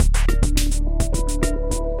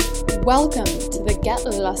Welcome to the Get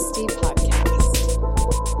Lusty podcast.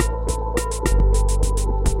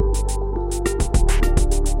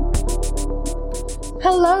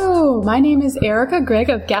 Hello, my name is Erica Grigg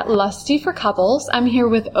of Get Lusty for Couples. I'm here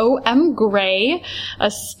with O.M. Gray, a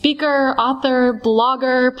speaker, author,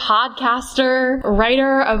 blogger, podcaster,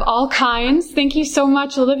 writer of all kinds. Thank you so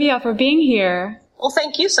much, Olivia, for being here. Well,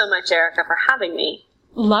 thank you so much, Erica, for having me.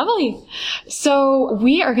 Lovely. So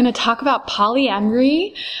we are going to talk about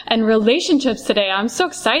polyamory and relationships today. I'm so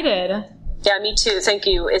excited. Yeah, me too. Thank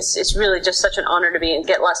you. It's really just such an honor to be in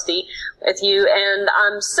Get Lusty with you. And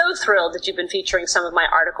I'm so thrilled that you've been featuring some of my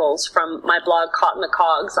articles from my blog, Caught in the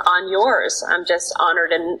Cogs, on yours. I'm just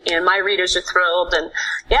honored, and my readers are thrilled. And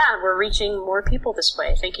yeah, we're reaching more people this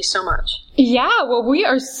way. Thank you so much. Yeah, well, we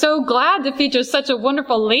are so glad to feature such a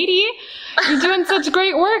wonderful lady. You're doing such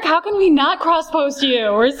great work. How can we not cross-post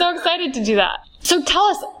you? We're so excited to do that. So tell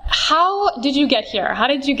us, how did you get here? How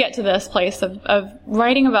did you get to this place of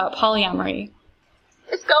writing about polyamory?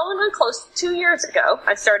 It's going on close to 2 years ago.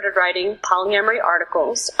 I started writing polyamory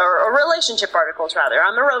articles, or relationship articles, rather.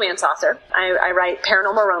 I'm a romance author. I write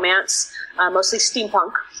paranormal romance, mostly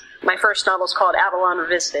steampunk. My first novel is called Avalon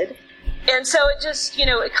Revisited. And so it just,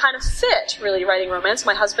 it kind of fit, really, writing romance.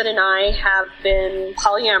 My husband and I have been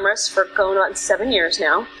polyamorous for going on 7 years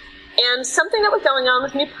now. And something that was going on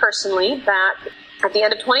with me personally back at the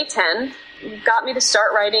end of 2010 got me to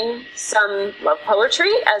start writing some love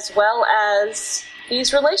poetry as well as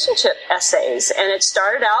these relationship essays. And it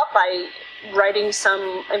started out by writing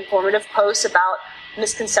some informative posts about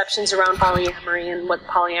misconceptions around polyamory and what the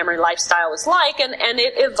polyamory lifestyle was like, and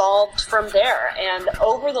it evolved from there. And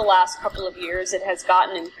over the last couple of years, it has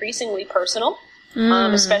gotten increasingly personal.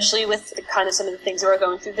 Especially with kind of some of the things that we're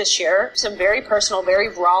going through this year. Some very personal, very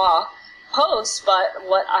raw posts, but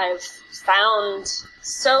what I've found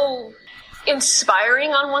so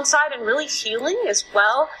inspiring on one side and really healing as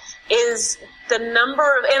well is the number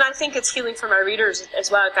of, and I think it's healing for my readers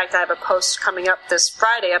as well. In fact, I have a post coming up this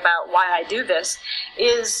Friday about why I do this,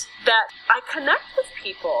 is that I connect with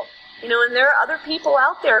people. And there are other people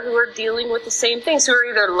out there who are dealing with the same things, who are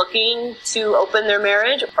either looking to open their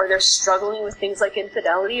marriage, or they're struggling with things like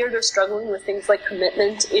infidelity, or they're struggling with things like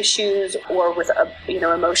commitment issues, or with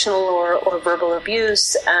emotional or verbal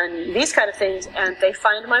abuse, and these kind of things. And they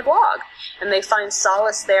find my blog, and they find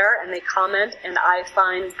solace there, and they comment, and I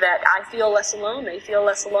find that I feel less alone, they feel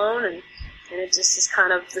less alone, and it just is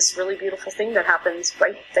kind of this really beautiful thing that happens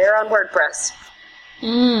right there on WordPress.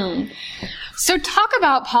 So talk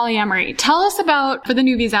about polyamory. Tell us about, for the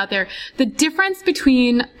newbies out there, the difference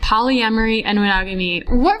between polyamory and monogamy.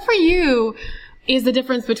 What for you is the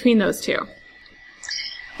difference between those two?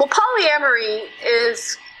 Well, polyamory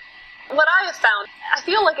is what I have found. I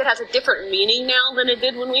feel like it has a different meaning now than it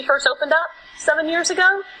did when we first opened up 7 years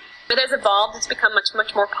ago. It has evolved. It's become much,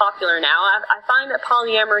 much more popular now. I find that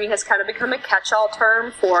polyamory has kind of become a catch-all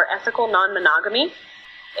term for ethical non-monogamy.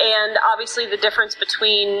 And obviously the difference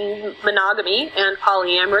between monogamy and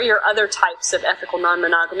polyamory, or other types of ethical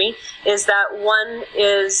non-monogamy, is that one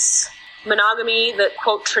is monogamy, that,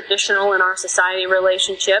 quote, traditional in our society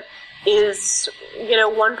relationship, is,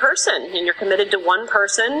 one person, and you're committed to one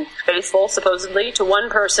person, faithful, supposedly, to one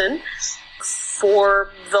person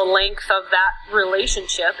for the length of that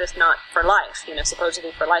relationship, if not for life,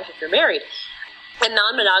 supposedly for life if you're married. And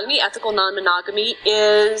non-monogamy, ethical non-monogamy,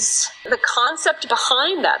 is the concept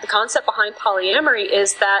behind that. The concept behind polyamory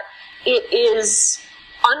is that it is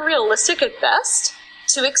unrealistic at best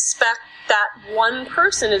to expect that one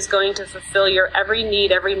person is going to fulfill your every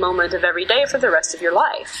need, every moment of every day for the rest of your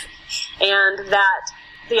life. And that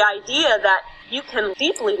the idea that you can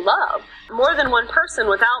deeply love more than one person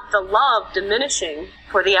without the love diminishing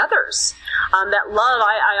for the others. That love,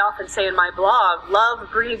 I often say in my blog, love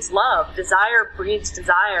breeds love, desire breeds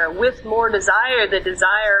desire. With more desire, the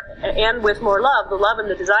desire, and with more love, the love and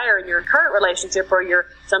the desire in your current relationship, or your,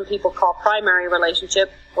 some people call primary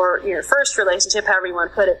relationship, or your first relationship, however you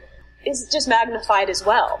want to put it, is just magnified as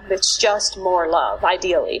well. It's just more love,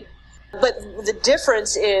 ideally. But the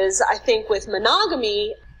difference is, I think with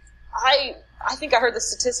monogamy, I think I heard the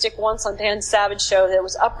statistic once on Dan Savage show that it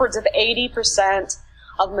was upwards of 80%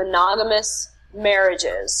 of monogamous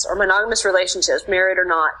marriages or monogamous relationships, married or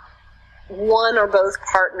not, one or both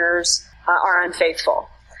partners are unfaithful.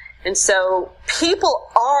 And so people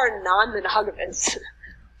are non-monogamous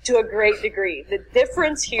to a great degree. The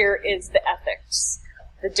difference here is the ethics.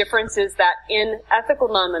 The difference is that in ethical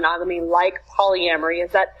non-monogamy, like polyamory,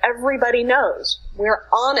 is that everybody knows. We're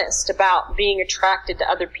honest about being attracted to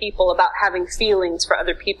other people, about having feelings for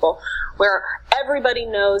other people, where everybody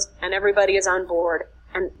knows and everybody is on board.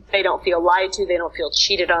 and they don't feel lied to, they don't feel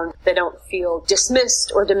cheated on, they don't feel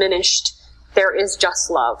dismissed or diminished. There is just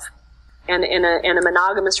love. And in a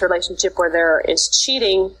monogamous relationship where there is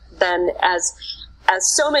cheating, then as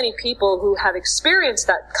so many people who have experienced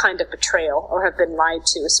that kind of betrayal or have been lied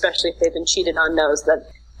to, especially if they've been cheated on, knows that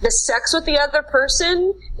the sex with the other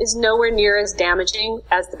person is nowhere near as damaging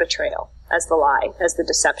as the betrayal, as the lie, as the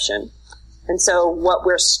deception. And so what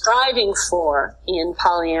we're striving for in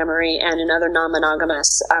polyamory and in other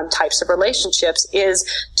non-monogamous types of relationships is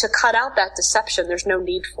to cut out that deception. There's no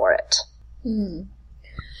need for it. Mm.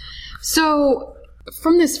 So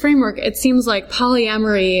from this framework, it seems like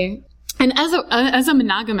polyamory, and as a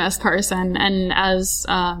monogamous person and as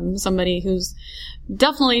somebody who's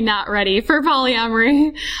definitely not ready for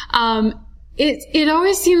polyamory, it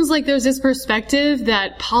always seems like there's this perspective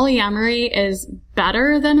that polyamory is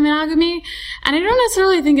better than monogamy. And I don't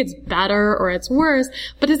necessarily think it's better or it's worse,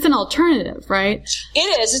 but it's an alternative, right?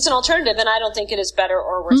 It is. It's an alternative, and I don't think it is better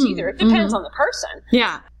or worse either. It depends on the person.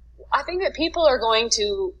 Yeah. I think that people are going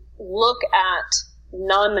to look at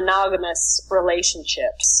non-monogamous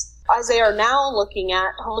relationships as they are now looking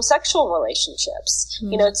at homosexual relationships.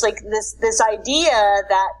 You know, it's like this idea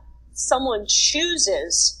that someone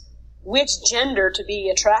chooses which gender to be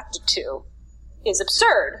attracted to is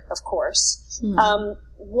absurd, of course.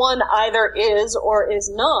 One either is or is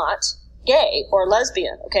not gay or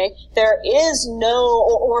lesbian, okay? There is no,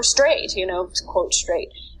 or straight, you know, quote straight.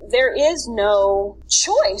 There is no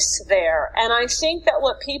choice there. And I think that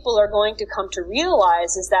what people are going to come to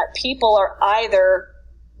realize is that people are either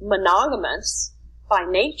monogamous by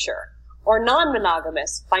nature or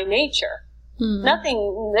non-monogamous by nature.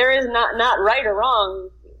 Nothing, there is not right or wrong,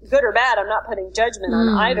 good or bad. I'm not putting judgment on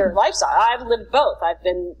either lifestyle. I've lived both. I've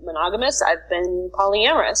been monogamous. I've been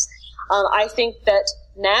polyamorous. I think that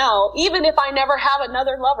now, even if I never have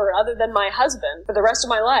another lover other than my husband for the rest of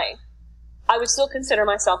my life, I would still consider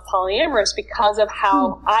myself polyamorous because of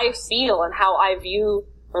how I feel and how I view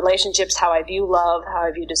relationships, how I view love, how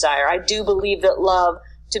I view desire. I do believe that love,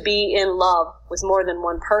 to be in love with more than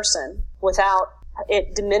one person without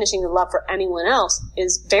it diminishing the love for anyone else,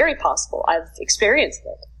 is very possible. I've experienced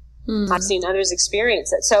it. I've seen others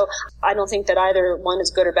experience it. So I don't think that either one is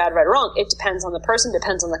good or bad, right or wrong. It depends on the person,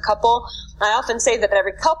 depends on the couple. I often say that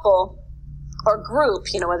every couple or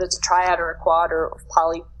group, you know, whether it's a triad or a quad or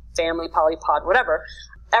polyfamily, polypod, whatever,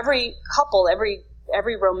 every couple,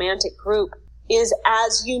 every romantic group is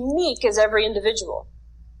as unique as every individual.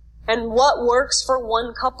 And what works for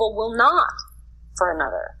one couple will not for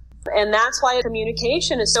another. And that's why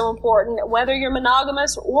communication is so important, whether you're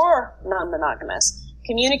monogamous or non-monogamous.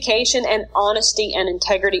 Communication and honesty and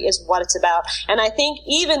integrity is what it's about. And I think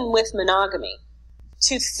even with monogamy,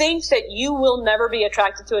 to think that you will never be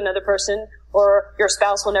attracted to another person or your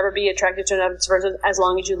spouse will never be attracted to another person as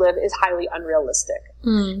long as you live is highly unrealistic.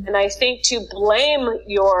 And I think to blame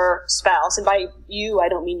your spouse, and by you, I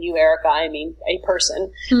don't mean you, Erica, I mean a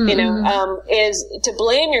person, you know, is to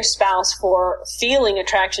blame your spouse for feeling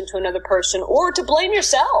attraction to another person, or to blame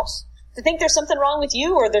yourself. To think there's something wrong with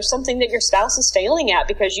you or there's something that your spouse is failing at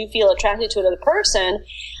because you feel attracted to another person,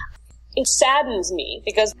 it saddens me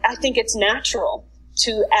because I think it's natural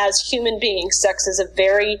to, as human beings, sex is a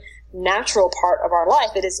very natural part of our life.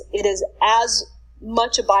 It is as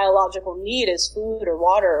much a biological need as food or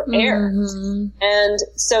water or air. And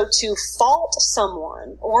so to fault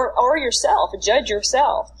someone or yourself, judge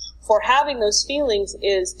yourself for having those feelings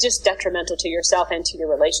is just detrimental to yourself and to your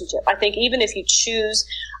relationship. I think even if you choose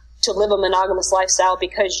to live a monogamous lifestyle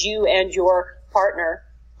because you and your partner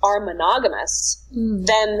are monogamous,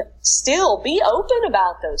 then still be open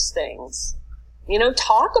about those things. You know,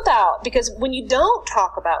 talk about, because when you don't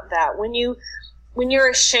talk about that, when you're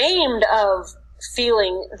ashamed of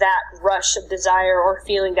feeling that rush of desire or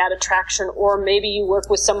feeling that attraction, or maybe you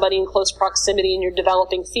work with somebody in close proximity and you're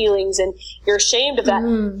developing feelings and you're ashamed of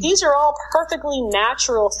that, these are all perfectly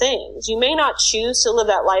natural things. You may not choose to live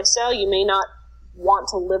that lifestyle. You may not want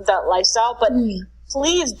to live that lifestyle, but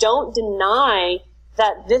please don't deny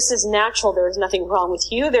that this is natural. There is nothing wrong with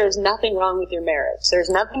you. There is nothing wrong with your marriage. There's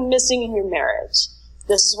nothing missing in your marriage.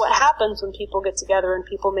 This is what happens when people get together and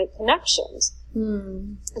people make connections.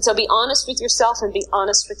 And so be honest with yourself and be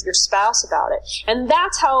honest with your spouse about it. And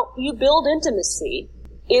that's how you build intimacy,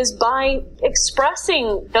 is by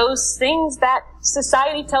expressing those things that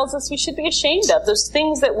society tells us we should be ashamed of, those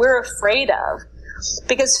things that we're afraid of.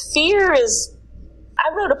 Because fear is,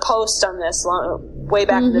 I wrote a post on this way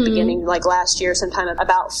back in the beginning, like last year sometime,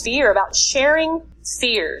 about fear, about sharing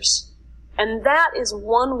fears. And that is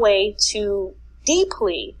one way to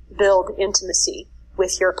deeply build intimacy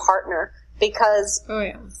with your partner, because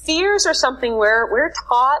fears are something we're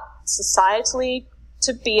taught societally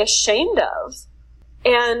to be ashamed of.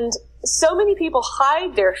 And so many people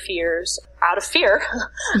hide their fears out of fear,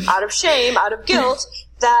 out of shame, out of guilt,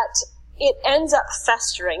 that it ends up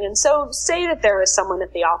festering. And so say that there is someone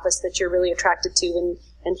at the office that you're really attracted to,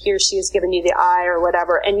 and he or she has given you the eye or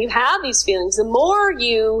whatever, and you have these feelings. The more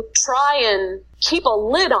you try and keep a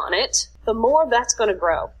lid on it, the more that's going to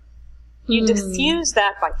grow. You diffuse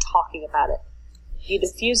that by talking about it. You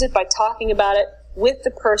diffuse it by talking about it with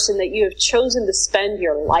the person that you have chosen to spend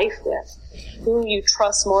your life with, whom you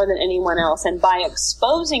trust more than anyone else, and by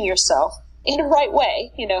exposing yourself in a right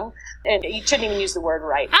way, and you shouldn't even use the word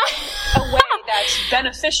right, a way that's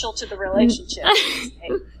beneficial to the relationship,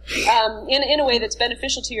 in a way that's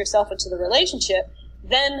beneficial to yourself and to the relationship,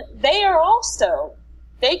 then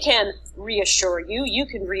they can reassure you, you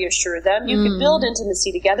can reassure them, you can build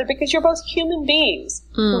intimacy together, because you're both human beings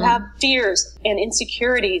who have fears and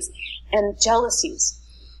insecurities and jealousies.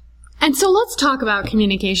 And so let's talk about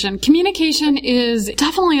communication. Communication is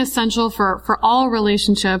definitely essential for all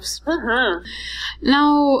relationships.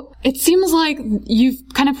 Now, it seems like you've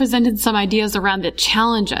kind of presented some ideas around the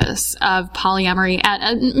challenges of polyamory,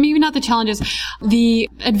 and maybe not the challenges, the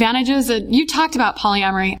advantages. You talked about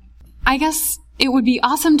polyamory. I guess it would be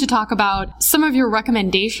awesome to talk about some of your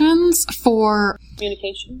recommendations for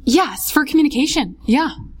communication. Yes, for communication. Yeah.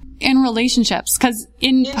 In relationships, because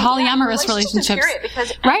in polyamorous relationships,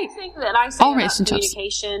 because right? Anything that I say about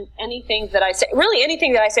communication, anything that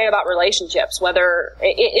I say about relationships, whether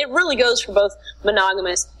it really goes for both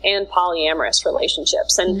monogamous and polyamorous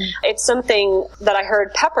relationships, and it's something that I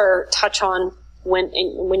heard Pepper touch on when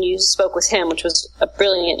you spoke with him, which was a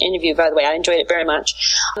brilliant interview, by the way. I enjoyed it very much.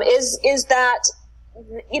 Is that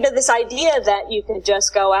this idea that you can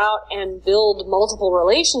just go out and build multiple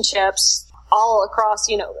relationships all across,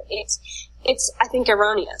 it's, I think,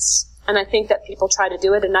 erroneous. And I think that people try to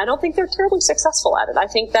do it, and I don't think they're terribly successful at it. I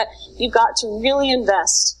think that you've got to really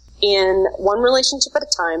invest in one relationship at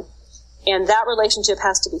a time, and that relationship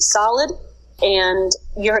has to be solid, and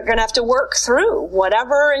you're going to have to work through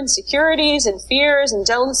whatever insecurities and fears and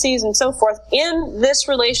jealousies and so forth in this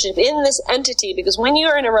relationship, in this entity, because when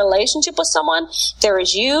you're in a relationship with someone, there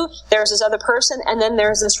is you, there's this other person, and then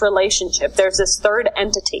there's this relationship. There's this third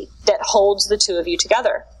entity that holds the two of you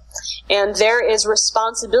together. And there is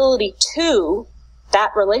responsibility to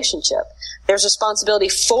that relationship. There's responsibility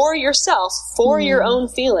for yourself, for your own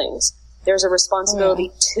feelings. There's a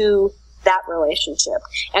responsibility to that relationship.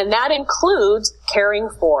 And that includes caring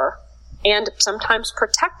for and sometimes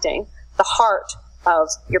protecting the heart of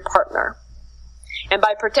your partner. And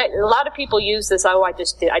by protect, a lot of people use this, I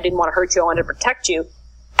didn't want to hurt you, I wanted to protect you,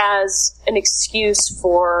 as an excuse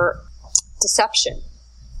for deception.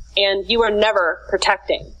 And you are never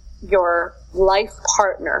protecting your life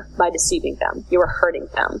partner by deceiving them. You are hurting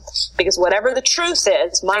them. Because whatever the truth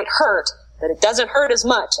is might hurt, but it doesn't hurt as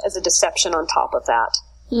much as a deception on top of that.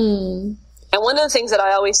 And one of the things that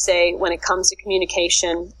I always say when it comes to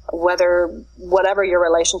communication, whatever your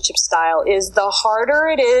relationship style is, the harder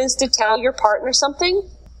it is to tell your partner something,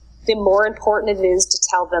 the more important it is to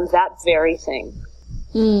tell them that very thing.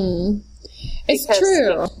 It's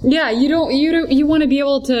true. Yeah, you want to be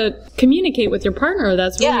able to communicate with your partner.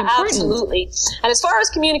 That's really important. Yeah, absolutely. And as far as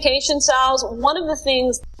communication styles, one of the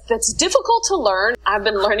things that's difficult to learn, I've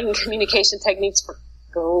been learning communication techniques for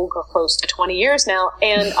go close to 20 years now.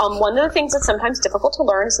 And one of the things that's sometimes difficult to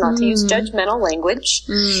learn is not to use judgmental language.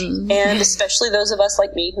 And especially those of us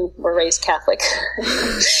like me who were raised Catholic.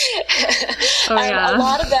 A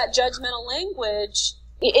lot of that judgmental language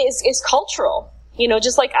is cultural.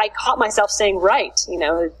 Just like I caught myself saying right,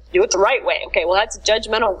 do it the right way. Okay, well, that's a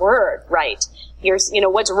judgmental word, right.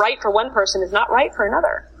 What's right for one person is not right for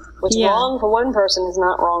another. What's wrong for one person is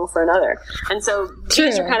not wrong for another. And so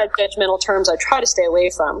these are kind of judgmental terms I try to stay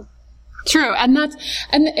away from. True. And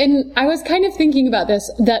and I was kind of thinking about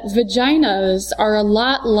this, that vaginas are a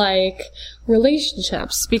lot like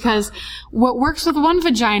relationships, because what works with one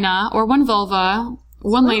vagina or one vulva,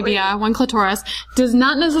 one labia, one clitoris, does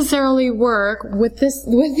not necessarily work with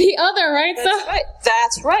the other, right?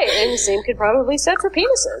 That's right. And the same could probably be said for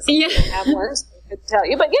penises. Yeah. Have ones to tell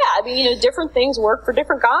you. But different things work for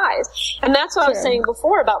different guys. And that's what I was saying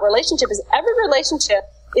before about relationship, is every relationship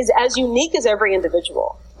is as unique as every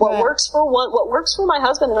individual. What works for my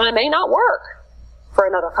husband and I may not work for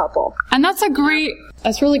another couple. And that's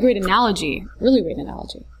really great analogy. Really great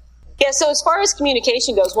analogy. Yeah, so as far as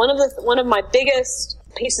communication goes, one of my biggest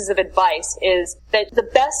pieces of advice is that the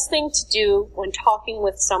best thing to do when talking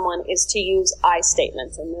with someone is to use I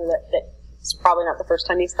statements. And that It's probably not the first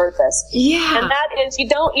time you've heard this. Yeah. And that is, you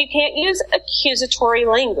can't use accusatory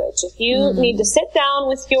language. If you need to sit down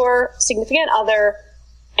with your significant other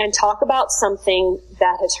and talk about something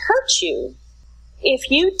that has hurt you, if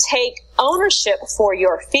you take ownership for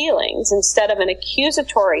your feelings instead of an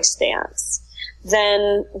accusatory stance,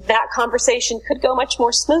 then that conversation could go much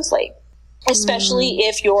more smoothly. Especially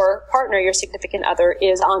if your partner, your significant other,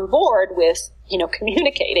 is on board with,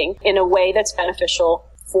 communicating in a way that's beneficial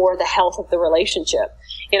for the health of the relationship.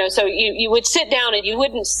 So you would sit down and you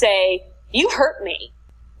wouldn't say, you hurt me,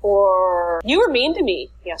 or you were mean to me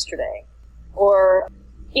yesterday, or,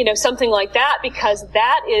 something like that, because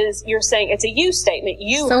that is, you're saying it's a you statement.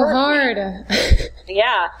 You so hurt hard. Me.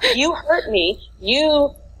 Yeah. You hurt me.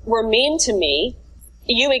 You were mean to me.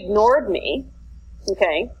 You ignored me.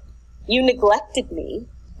 Okay. You neglected me.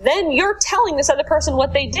 Then you're telling this other person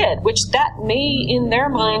what they did, which that may in their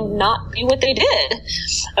mind not be what they did.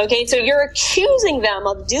 Okay, so you're accusing them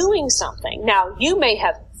of doing something. Now, you may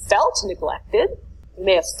have felt neglected. You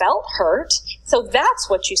may have felt hurt. So that's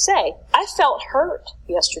what you say. I felt hurt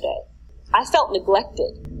yesterday. I felt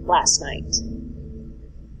neglected last night.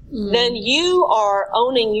 Then you are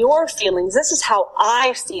owning your feelings. This is how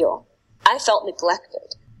I feel. I felt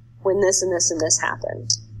neglected when this and this and this happened.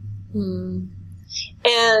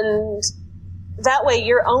 And that way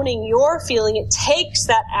you're owning your feeling. It takes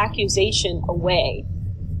that accusation away.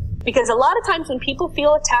 Because a lot of times when people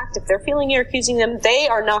feel attacked, if they're feeling you're accusing them, they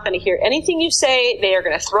are not going to hear anything you say. They are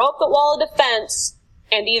going to throw up the wall of defense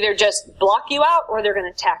and either just block you out or they're going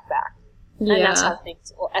to attack back. Yeah. And that's how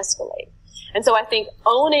things will escalate. And so I think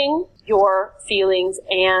owning your feelings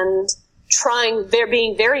and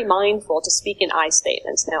being very mindful to speak in I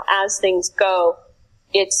statements. Now, as things go,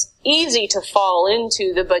 it's easy to fall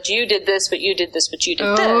into but you did this, but you did this, but you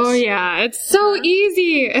did this. Oh, yeah. It's so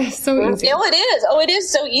easy. It's so easy. Oh, it is. Oh, it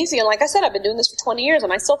is so easy. And like I said, I've been doing this for 20 years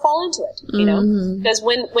and I still fall into it, Because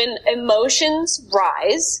when emotions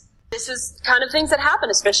rise, this is kind of things that happen,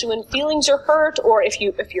 especially when feelings are hurt, or if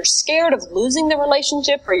you're scared of losing the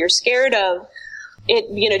relationship, or you're scared of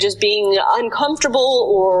it, just being uncomfortable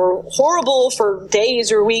or horrible for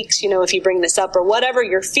days or weeks, if you bring this up, or whatever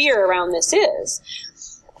your fear around this is.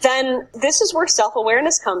 Then this is where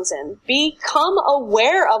self-awareness comes in. Become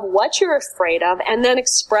aware of what you're afraid of and then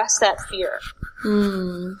express that fear.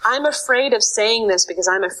 I'm afraid of saying this because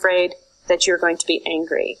I'm afraid that you're going to be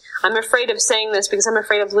angry. I'm afraid of saying this because I'm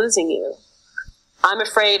afraid of losing you. I'm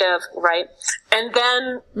afraid of, right? And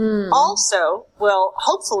then also, well,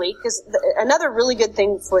 hopefully, because another really good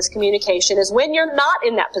thing with communication is when you're not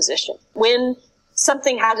in that position, when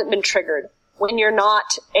something hasn't been triggered, when you're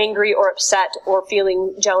not angry or upset or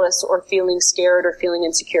feeling jealous or feeling scared or feeling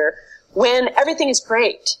insecure, when everything is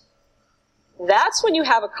great, that's when you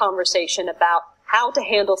have a conversation about how to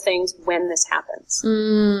handle things when this happens.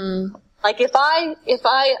 Like if I,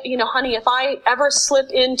 honey, if I ever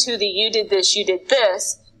slip into the you did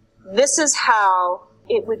this, this is how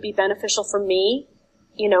it would be beneficial for me.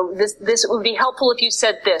 This would be helpful if you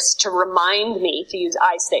said this to remind me to use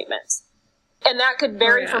I statements. And that could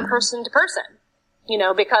vary from person to person,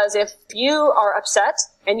 because if you are upset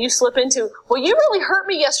and you slip into, well, you really hurt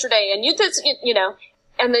me yesterday and you did,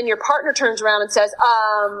 and then your partner turns around and says,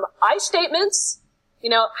 I statements,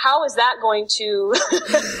 how is that going to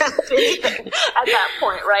help anything at that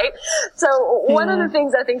point, right? So one of the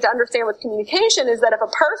things I think to understand with communication is that if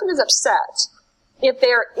a person is upset, if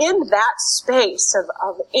they're in that space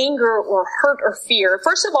of anger or hurt or fear,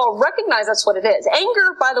 first of all, recognize that's what it is.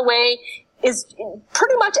 Anger, by the way, is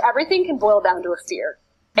pretty much everything can boil down to a fear.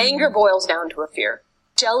 Anger boils down to a fear.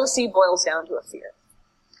 Jealousy boils down to a fear.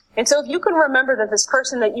 And so if you can remember that this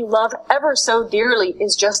person that you love ever so dearly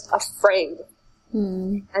is just afraid,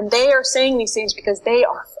 and they are saying these things because they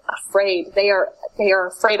are afraid. They are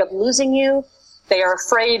afraid of losing you. They are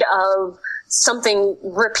afraid of something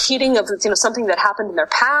repeating of, something that happened in their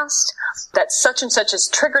past, that such and such has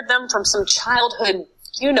triggered them from some childhood,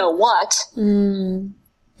 what.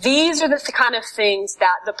 These are the kind of things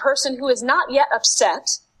that the person who is not yet upset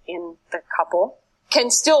in the couple can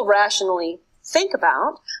still rationally think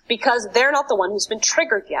about because they're not the one who's been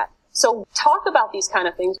triggered yet. So talk about these kind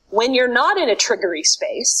of things when you're not in a triggery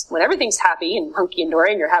space, when everything's happy and hunky and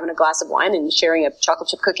dory and you're having a glass of wine and sharing a chocolate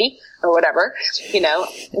chip cookie or whatever,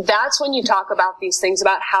 that's when you talk about these things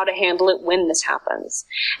about how to handle it when this happens.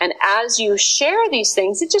 And as you share these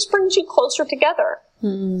things, it just brings you closer together.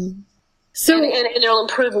 So, and it'll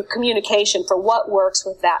improve communication for what works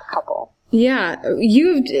with that couple. Yeah,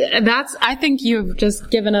 I think you've just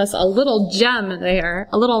given us a little gem there,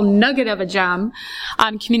 a little nugget of a gem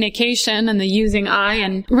on communication and the using I,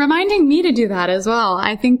 and reminding me to do that as well.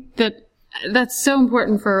 I think that that's so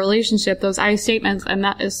important for a relationship, those I statements, and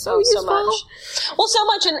that is so useful. So much. Well, so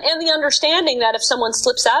much, and the understanding that if someone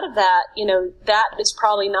slips out of that, that is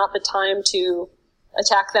probably not the time to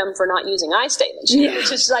attack them for not using I statements. It's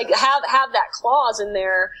just like have that clause in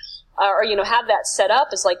there, or have that set up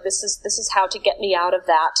as like this is how to get me out of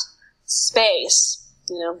that space.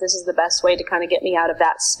 This is the best way to kind of get me out of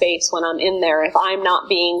that space when I'm in there, if I'm not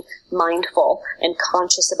being mindful and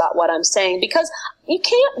conscious about what I'm saying. Because you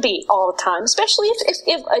can't be all the time, especially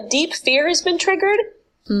if a deep fear has been triggered.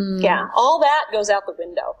 Yeah, all that goes out the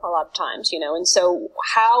window a lot of times, And so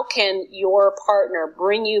how can your partner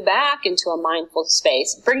bring you back into a mindful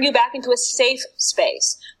space, bring you back into a safe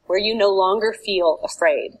space where you no longer feel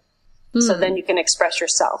afraid? So then you can express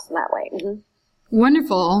yourself in that way.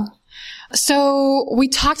 Wonderful. So we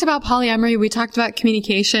talked about polyamory. We talked about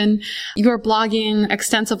communication. You are blogging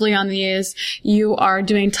extensively on these. You are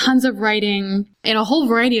doing tons of writing in a whole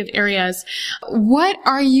variety of areas. What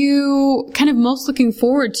are you kind of most looking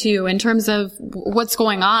forward to in terms of what's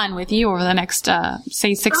going on with you over the next,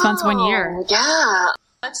 say 6 months, 1 year? Yeah.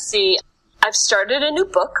 Let's see. I've started a new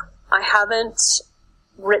book. I haven't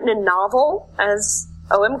written a novel as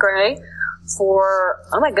O.M. Gray for,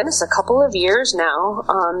 oh my goodness, a couple of years now,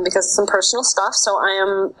 because of some personal stuff. So I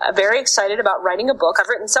am very excited about writing a book. I've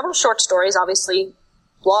written several short stories, obviously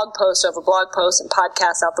blog posts over blog posts and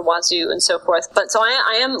podcasts out the wazoo and so forth. But so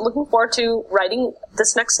I am looking forward to writing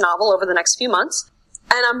this next novel over the next few months.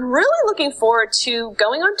 And I'm really looking forward to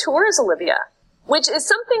going on tour as Olivia, which is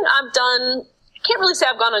something I've done. I can't really say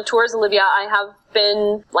I've gone on tour as Olivia. I have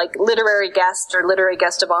been like literary guest or literary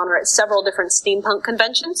guest of honor at several different steampunk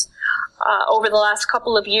conventions over the last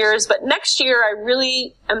couple of years. But next year, I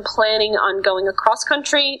really am planning on going a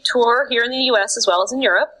cross-country tour here in the U.S. as well as in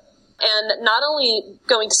Europe. And not only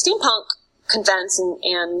going to steampunk convents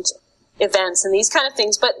and events and these kind of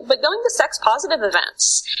things, but going to sex-positive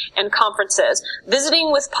events and conferences,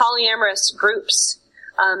 visiting with polyamorous groups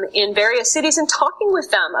in various cities and talking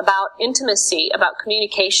with them about intimacy, about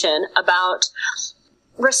communication, about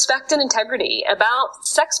respect and integrity, about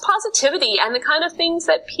sex positivity and the kind of things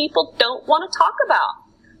that people don't want to talk about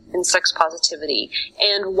in sex positivity,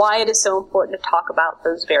 and why it is so important to talk about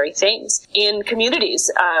those very things in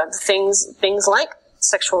communities, things like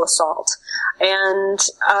sexual assault and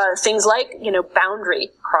things like boundary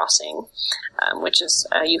crossing, which is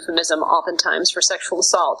a euphemism oftentimes for sexual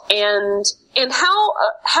assault, and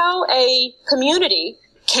how a community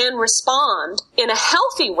can respond in a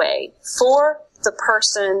healthy way for the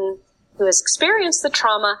person who has experienced the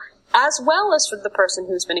trauma, as well as for the person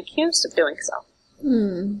who's been accused of doing so.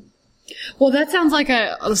 Well, that sounds like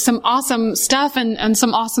some awesome stuff and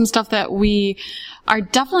some awesome stuff that we are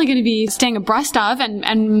definitely going to be staying abreast of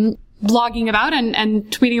and blogging about and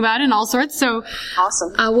tweeting about and all sorts. So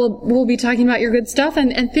awesome. We'll be talking about your good stuff,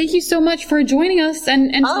 and thank you so much for joining us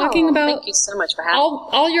and talking about thank you so much for having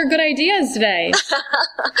all your good ideas today.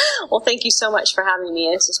 Well, thank you so much for having me.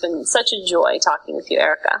 It's just been such a joy talking with you,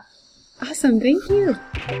 Erica. Awesome. Thank you.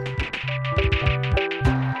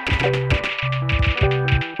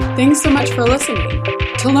 Thanks so much for listening.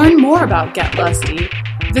 To learn more about Get Lusty,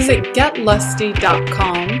 visit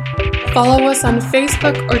getlusty.com, follow us on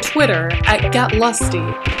Facebook or Twitter at Get Lusty,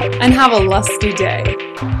 and have a lusty day.